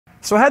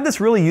So I had this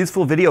really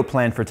useful video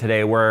planned for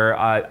today where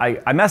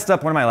I messed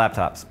up one of my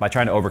laptops by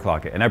trying to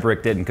overclock it, and I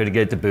bricked it and couldn't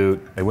get it to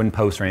boot. It wouldn't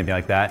post or anything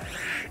like that.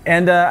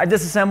 And I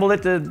disassembled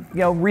it to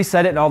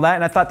reset it and all that,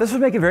 and I thought this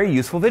would make a very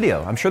useful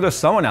video. I'm sure there's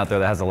someone out there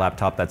that has a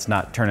laptop that's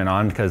not turning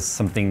on because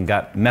something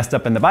got messed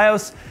up in the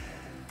BIOS.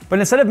 But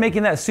instead of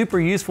making that super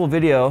useful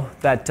video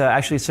that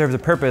actually serves a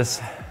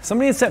purpose,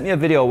 somebody had sent me a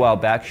video a while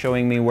back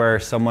showing me where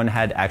someone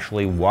had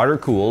actually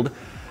water-cooled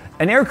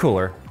an air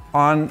cooler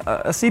on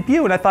a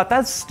CPU, and I thought,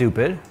 that's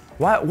stupid.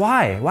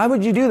 Why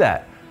would you do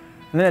that?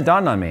 And then it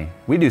dawned on me,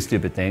 we do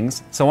stupid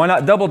things, so why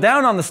not double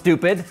down on the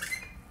stupid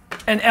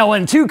and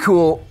LN2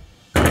 cool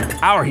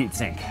our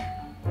heatsink?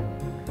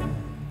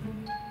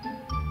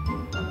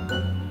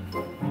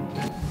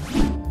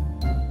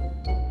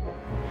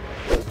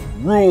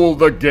 Rule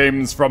the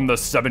games from the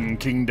Seven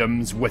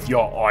Kingdoms with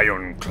your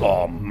Iron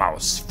Claw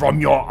mouse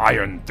from your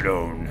Iron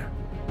Throne.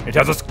 It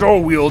has a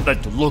scroll wheel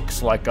that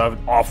looks like an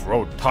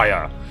off-road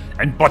tire,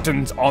 and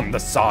buttons on the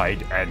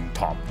side and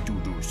top to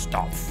do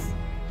stuff.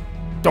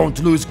 Don't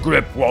lose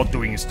grip while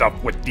doing stuff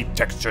with the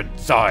textured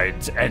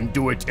sides, and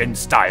do it in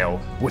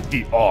style with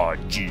the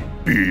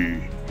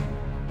RGB.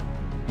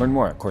 Learn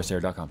more at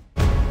Corsair.com.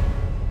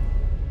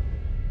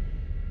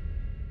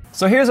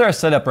 So here's our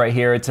setup right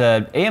here. It's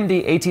a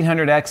AMD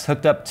 1800X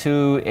hooked up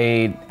to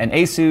an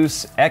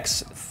Asus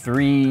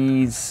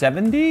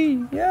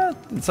X370, yeah,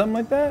 something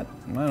like that.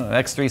 I don't know,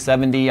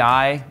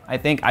 X370i, I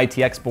think,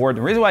 ITX board.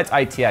 The reason why it's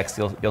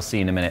ITX, you'll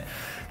see in a minute.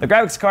 The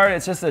graphics card,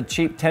 it's just a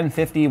cheap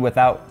 1050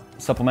 without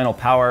supplemental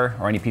power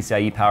or any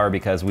PCIe power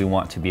because we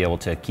want to be able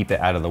to keep it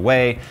out of the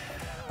way.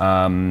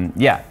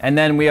 Yeah, and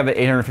then we have an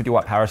 850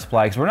 watt power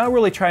supply because we're not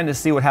really trying to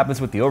see what happens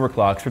with the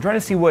overclocks. We're trying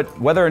to see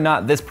whether or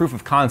not this proof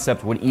of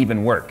concept would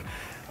even work.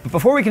 But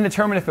before we can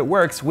determine if it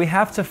works, we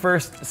have to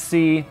first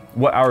see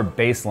what our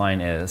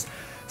baseline is.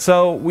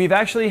 So we've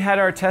actually had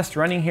our test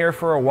running here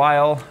for a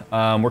while.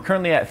 We're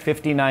currently at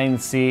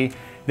 59C.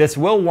 This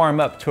will warm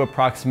up to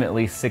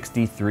approximately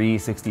 63,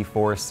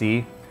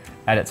 64C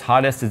at its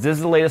hottest. This is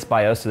the latest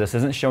BIOS, so this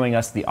isn't showing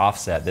us the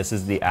offset. This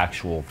is the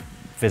actual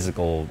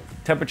physical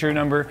temperature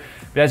number.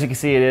 But as you can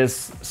see, it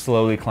is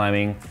slowly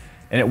climbing,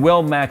 and it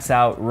will max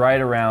out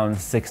right around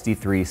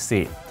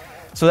 63C.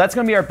 So that's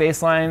gonna be our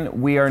baseline.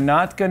 We are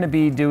not gonna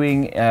be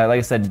doing, like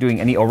I said,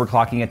 doing any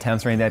overclocking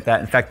attempts or anything like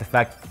that. In fact, the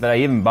fact that I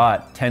even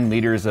bought 10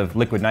 liters of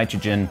liquid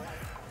nitrogen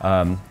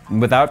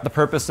without the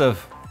purpose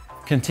of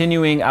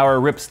continuing our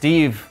RIP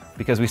Steve,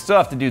 because we still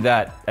have to do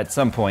that at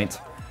some point.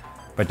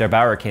 But Der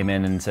Bauer came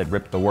in and said,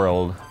 rip the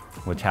world,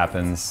 which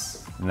happens.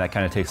 And that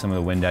kind of takes some of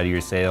the wind out of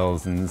your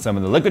sails and some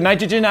of the liquid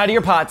nitrogen out of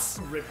your pots.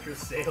 Rip your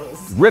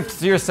sails.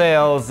 Rips your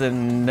sails,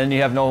 and then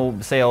you have no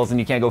sails and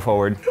you can't go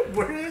forward.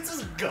 Where did it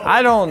just go?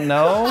 I don't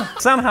know.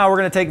 Somehow we're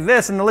gonna take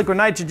this and the liquid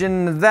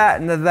nitrogen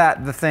and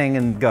the thing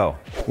and go.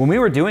 When we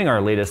were doing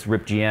our latest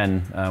RIP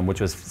GN, which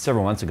was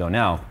several months ago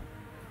now,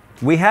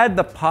 we had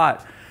the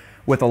pot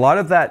with a lot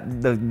of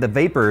the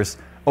vapors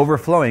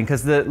overflowing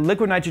because the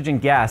liquid nitrogen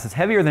gas is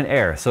heavier than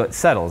air, so it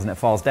settles and it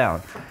falls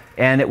down.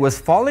 And it was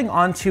falling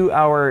onto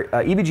our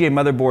EVGA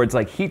motherboard's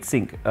like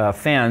heatsink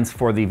fans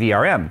for the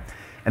VRM.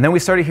 And then we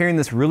started hearing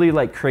this really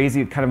like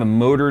crazy kind of a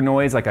motor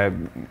noise, it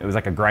was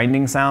like a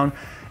grinding sound.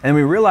 And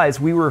we realized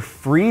we were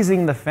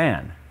freezing the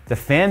fan. The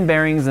fan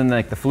bearings and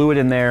like the fluid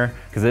in there,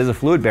 because it is a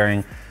fluid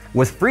bearing,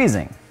 was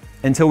freezing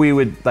until we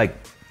would like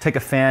take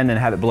a fan and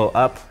have it blow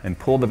up and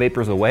pull the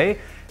vapors away.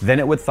 Then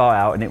it would thaw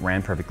out and it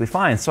ran perfectly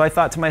fine. So I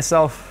thought to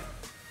myself,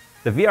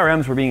 the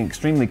VRMs were being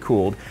extremely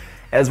cooled,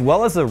 as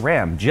well as the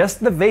RAM.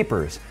 Just the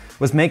vapors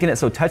was making it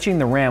so touching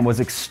the RAM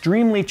was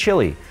extremely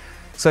chilly.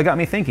 So it got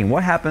me thinking,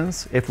 what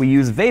happens if we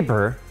use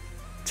vapor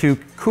to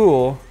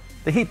cool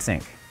the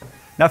heatsink?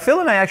 Now Phil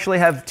and I actually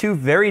have two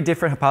very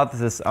different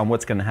hypotheses on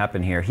what's gonna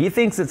happen here. He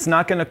thinks it's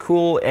not gonna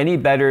cool any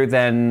better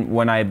than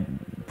when I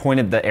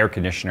pointed the air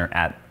conditioner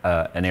at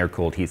an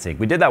air-cooled heatsink.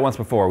 We did that once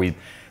before. We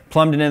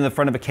plumbed it in the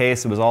front of a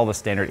case. It was all the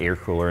standard air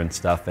cooler and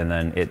stuff, and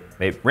then it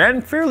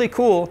ran fairly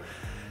cool.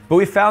 But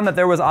we found that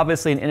there was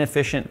obviously an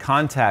inefficient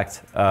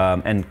contact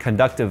and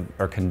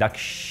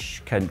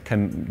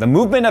the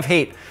movement of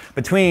heat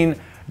between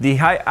the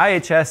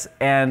IHS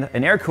and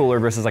an air cooler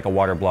versus like a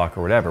water block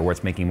or whatever, where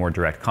it's making more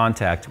direct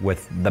contact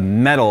with the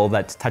metal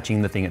that's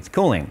touching the thing it's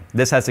cooling.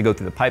 This has to go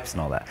through the pipes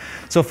and all that.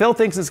 So Phil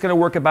thinks it's gonna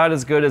work about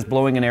as good as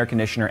blowing an air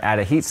conditioner at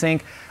a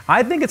heatsink.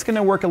 I think it's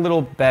gonna work a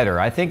little better.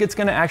 I think it's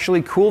gonna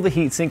actually cool the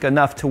heatsink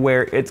enough to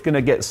where it's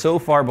gonna get so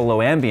far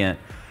below ambient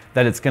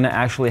that it's gonna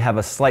actually have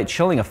a slight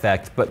chilling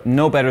effect, but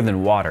no better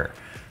than water.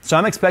 So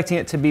I'm expecting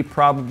it to be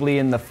probably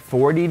in the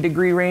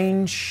 40-degree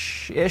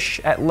range-ish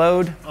at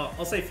load.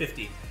 I'll say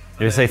 50.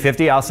 You say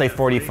 50? I'll say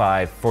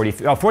 45,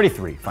 43, oh,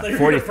 43, fine, like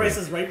 43. Price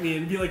is right me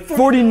and be like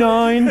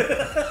 49.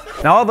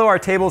 Now, although our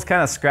table's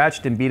kind of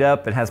scratched and beat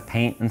up, it has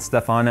paint and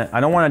stuff on it,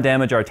 I don't want to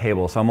damage our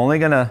table, so I'm only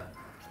gonna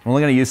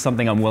use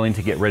something I'm willing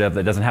to get rid of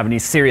that doesn't have any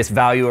serious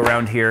value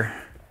around here.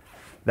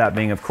 That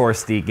being, of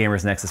course, the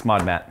Gamers Nexus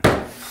mod mat.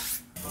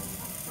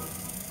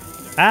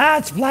 Ah,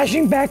 it's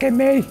flashing back at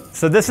me.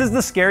 So this is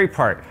the scary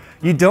part.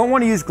 You don't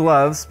want to use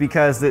gloves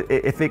because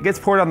if it gets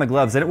poured on the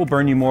gloves, then it will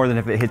burn you more than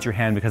if it hits your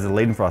hand because of the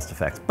Leidenfrost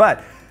effects.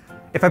 But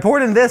if I pour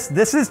it in this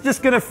is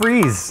just gonna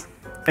freeze.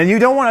 And you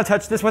don't want to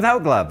touch this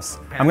without gloves.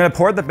 I'm gonna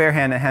pour it the bare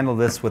hand and handle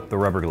this with the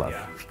rubber glove.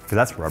 Because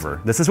that's rubber.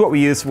 This is what we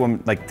use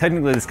when, like,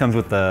 technically this comes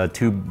with the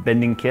tube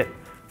bending kit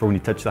for when you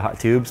touch the hot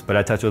tubes, but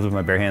I touch those with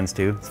my bare hands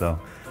too, so.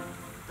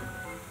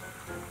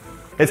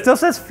 It still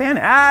says fan,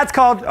 it's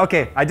called,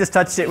 okay, I just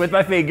touched it with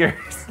my fingers.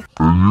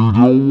 And you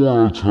don't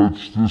want to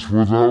touch this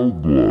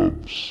without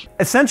gloves.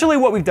 Essentially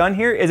what we've done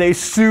here is a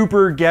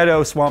super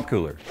ghetto swamp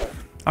cooler.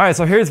 All right,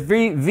 so here's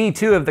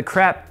V2 of the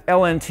crap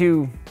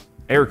LN2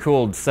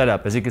 air-cooled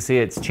setup. As you can see,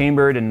 it's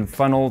chambered and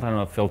funneled. I don't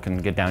know if Phil can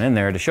get down in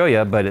there to show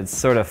you, but it's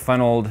sort of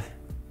funneled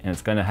and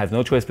it's gonna have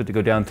no choice but to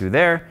go down through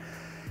there.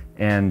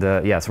 And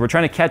yeah, so we're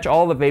trying to catch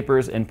all the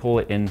vapors and pull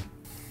it in.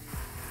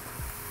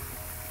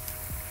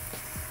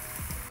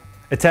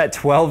 It's at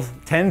 12,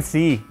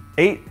 10C,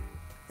 8,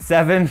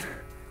 7,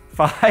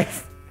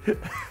 5. All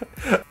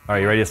right,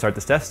 you ready to start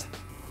this test?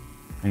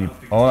 Hold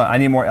on, I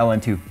need more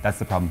LN2, that's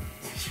the problem.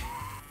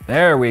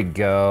 There we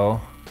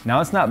go.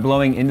 Now it's not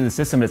blowing into the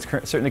system, but it's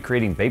certainly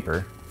creating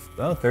vapor.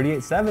 Oh,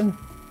 38.7.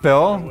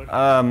 Phil,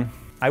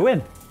 I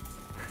win.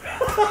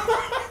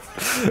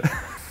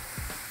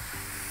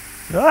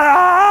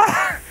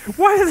 Ah!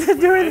 Why is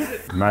it doing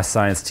that? My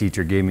science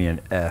teacher gave me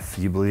an F.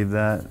 You believe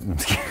that?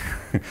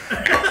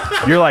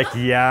 You're like,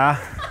 yeah.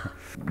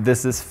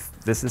 This is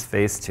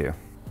phase 2.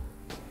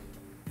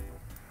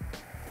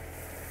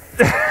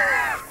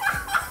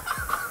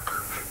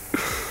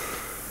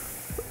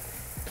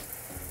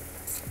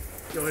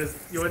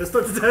 You want to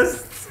start the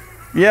test?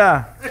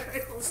 Yeah,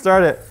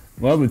 start it.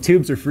 Well, the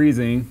tubes are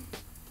freezing.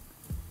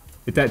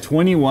 It's at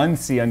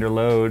 21C under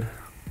load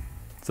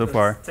so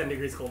far. 10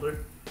 degrees colder.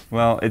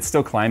 Well, it's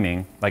still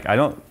climbing. Like, I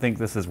don't think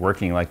this is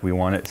working like we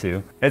want it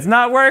to. It's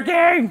not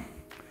working!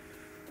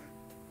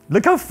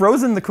 Look how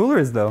frozen the cooler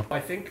is though. I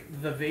think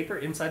the vapor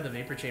inside the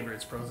vapor chamber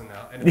is frozen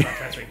now and it's not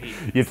transferring heat.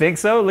 You think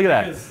so? Look at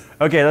that.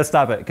 Okay, let's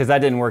stop it because that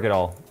didn't work at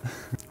all.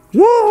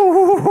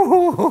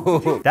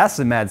 Woo! That's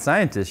the mad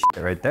scientist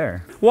shit right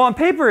there. Well, on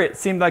paper, it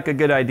seemed like a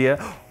good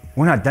idea.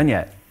 We're not done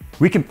yet.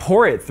 We can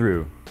pour it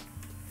through.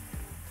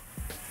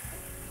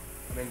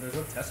 I mean, there's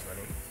no test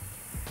running.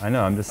 I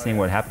know, I'm just seeing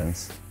what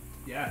happens.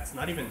 Yeah, it's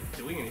not even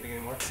doing anything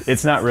anymore.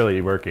 It's not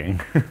really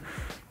working.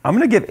 I'm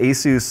gonna give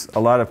Asus a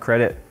lot of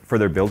credit for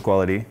their build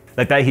quality.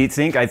 Like that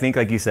heatsink, I think,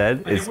 like you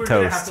said, is we're toast.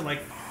 Gonna have to,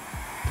 like...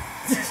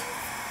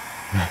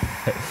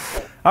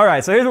 All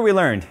right, so here's what we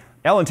learned.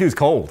 LN2 is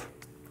cold.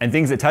 And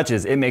things it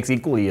touches, it makes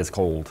equally as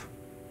cold.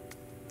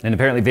 And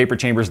apparently vapor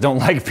chambers don't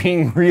like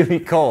being really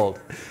cold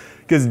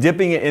because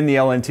dipping it in the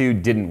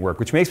LN2 didn't work,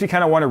 which makes me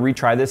kind of want to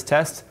retry this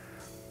test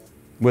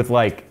with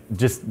like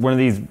just one of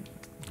these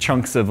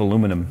chunks of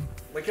aluminum.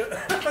 Like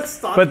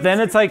stop. But then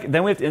it's like,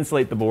 then we have to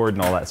insulate the board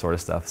and all that sort of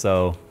stuff.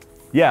 So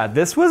yeah,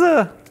 this was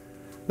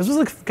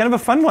kind of a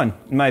fun one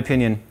in my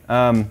opinion.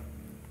 I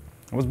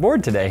was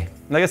bored today.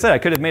 Like I said, I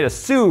could have made a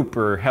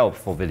super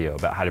helpful video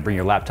about how to bring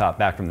your laptop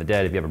back from the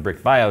dead if you have a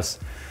brick BIOS.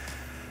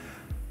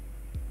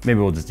 Maybe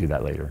we'll just do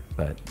that later.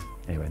 But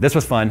anyway, this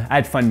was fun. I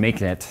had fun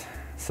making it.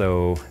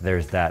 So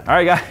there's that. All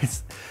right,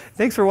 guys.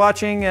 Thanks for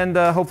watching. And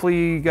hopefully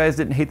you guys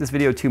didn't hate this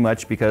video too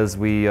much because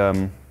we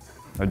are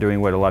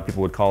doing what a lot of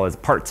people would call as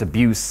parts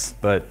abuse.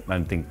 But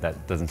I think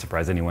that doesn't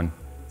surprise anyone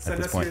at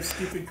this point. Send us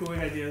your stupid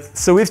cooling ideas.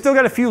 So we've still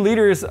got a few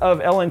liters of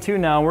LN2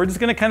 now. We're just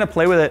going to kind of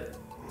play with it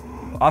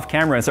off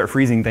camera and start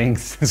freezing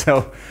things.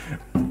 So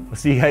we'll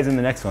see you guys in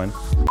the next one.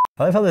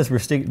 I love how this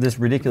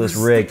ridiculous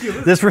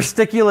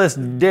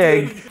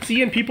dig.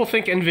 See, and people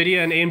think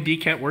NVIDIA and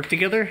AMD can't work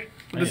together.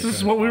 This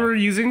is what we were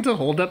using to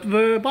hold up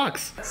the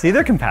box. See,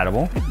 they're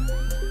compatible.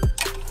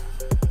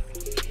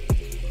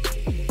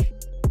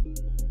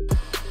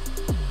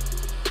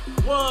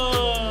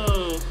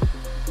 Whoa!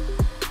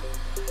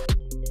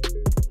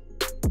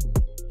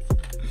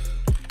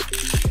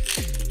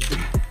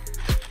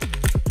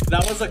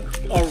 That was a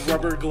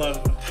rubber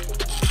glove.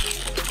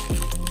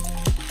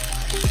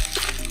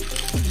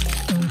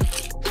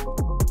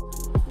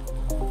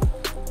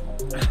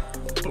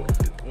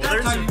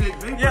 Well, how you make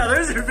vapor. Yeah,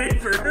 there's your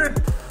vapor.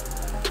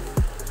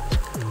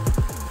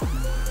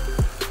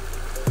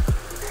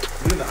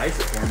 Look at the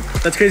ice form.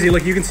 That's crazy.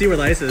 Look, you can see where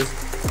the ice is.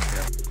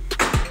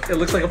 Yeah. It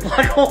looks like a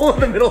black hole in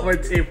the middle of our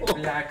table.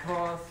 Black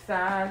hole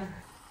sun.